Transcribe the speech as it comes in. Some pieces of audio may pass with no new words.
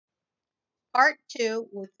Part 2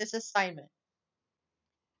 with this assignment.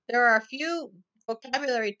 There are a few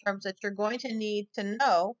vocabulary terms that you're going to need to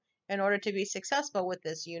know in order to be successful with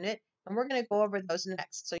this unit, and we're going to go over those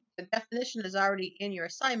next. So the definition is already in your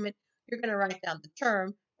assignment. You're going to write down the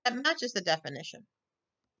term that matches the definition.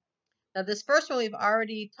 Now, this first one we've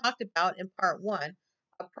already talked about in part 1,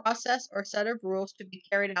 a process or set of rules to be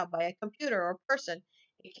carried out by a computer or person.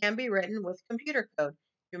 It can be written with computer code.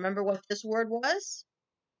 You remember what this word was?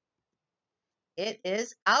 It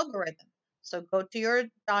is algorithm. So go to your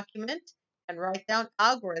document and write down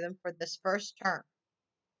algorithm for this first term.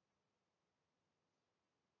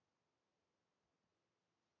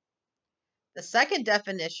 The second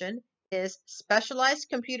definition is specialized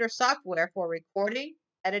computer software for recording,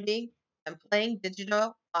 editing, and playing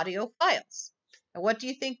digital audio files. And what do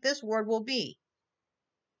you think this word will be?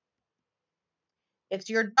 It's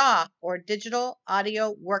your DAW, or digital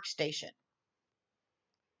audio workstation.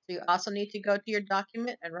 So you also need to go to your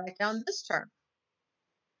document and write down this term.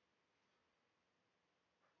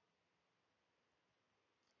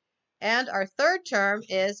 And our third term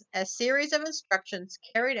is a series of instructions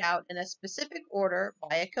carried out in a specific order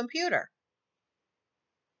by a computer.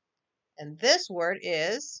 And this word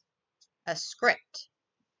is a script.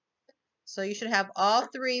 So you should have all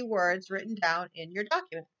three words written down in your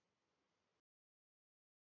document.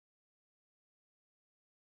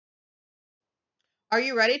 Are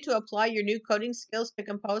you ready to apply your new coding skills to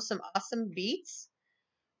compose some awesome beats?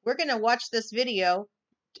 We're going to watch this video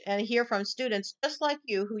and hear from students just like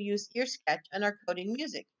you who use EarSketch and are coding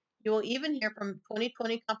music. You will even hear from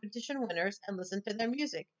 2020 competition winners and listen to their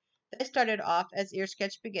music. They started off as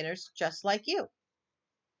EarSketch beginners just like you.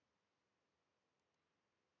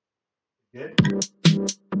 Good.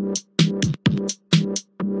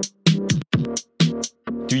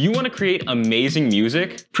 Do you want to create amazing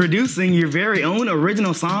music? Producing your very own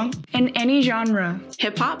original song? In any genre.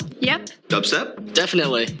 Hip-hop? Yep. Dubstep?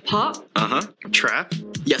 Definitely. Pop? Uh-huh. Trap?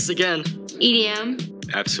 Yes again.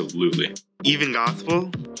 EDM? Absolutely. Even gospel?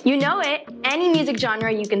 You know it. Any music genre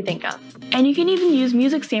you can think of. And you can even use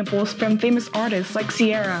music samples from famous artists like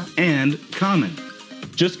Sierra. And Common.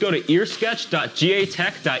 Just go to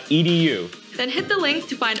earsketch.gatech.edu. Then hit the link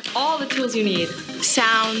to find all the tools you need.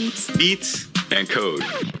 Sounds. Beats? And code.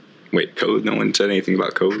 Wait, code? No one said anything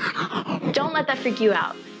about code? Don't let that freak you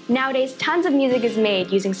out. Nowadays, tons of music is made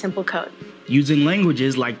using simple code. Using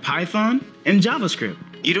languages like Python and JavaScript.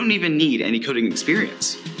 You don't even need any coding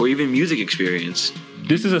experience, or even music experience.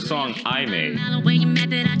 This is a song I made.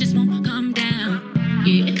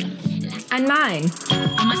 And mine.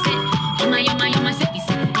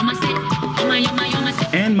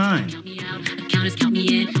 And mine.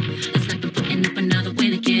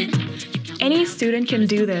 Any student can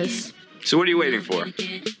do this. So what are you waiting for?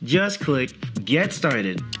 Just click Get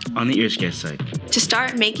Started on the EarSketch site. To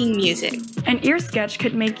start making music. And EarSketch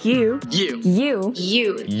could make you. You.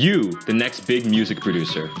 You, the next big music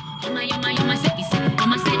producer.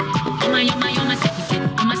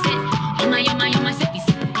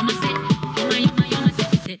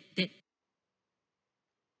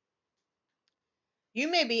 You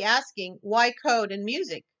may be asking, why code and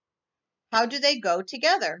music? How do they go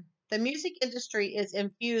together? The music industry is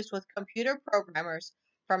infused with computer programmers,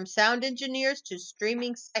 from sound engineers to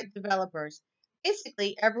streaming site developers.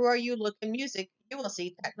 Basically, everywhere you look in music, you will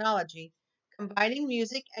see technology. Combining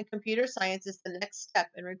music and computer science is the next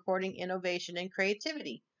step in recording innovation and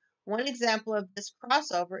creativity. One example of this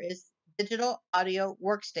crossover is Digital Audio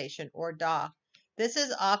Workstation, or DAW. This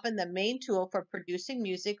is often the main tool for producing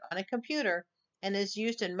music on a computer and is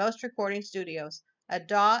used in most recording studios. A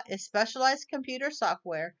DAW is specialized computer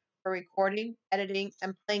software for recording, editing,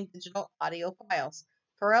 and playing digital audio files.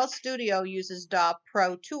 Pharrell Studio uses DAW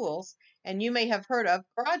Pro tools, and you may have heard of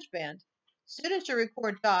GarageBand. Students should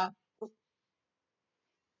record DAW.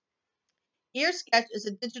 EarSketch is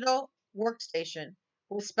a digital workstation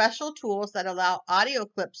with special tools that allow audio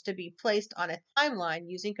clips to be placed on a timeline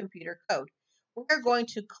using computer code. We're going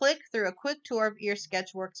to click through a quick tour of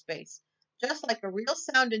EarSketch Workspace. Just like a real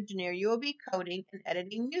sound engineer, you will be coding and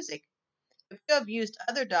editing music. If you have used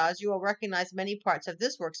other DAWs, you will recognize many parts of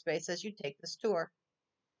this workspace as you take this tour.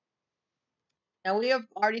 Now, we have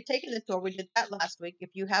already taken the tour. We did that last week. If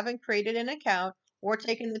you haven't created an account or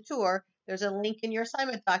taken the tour, there's a link in your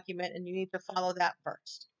assignment document, and you need to follow that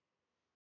first.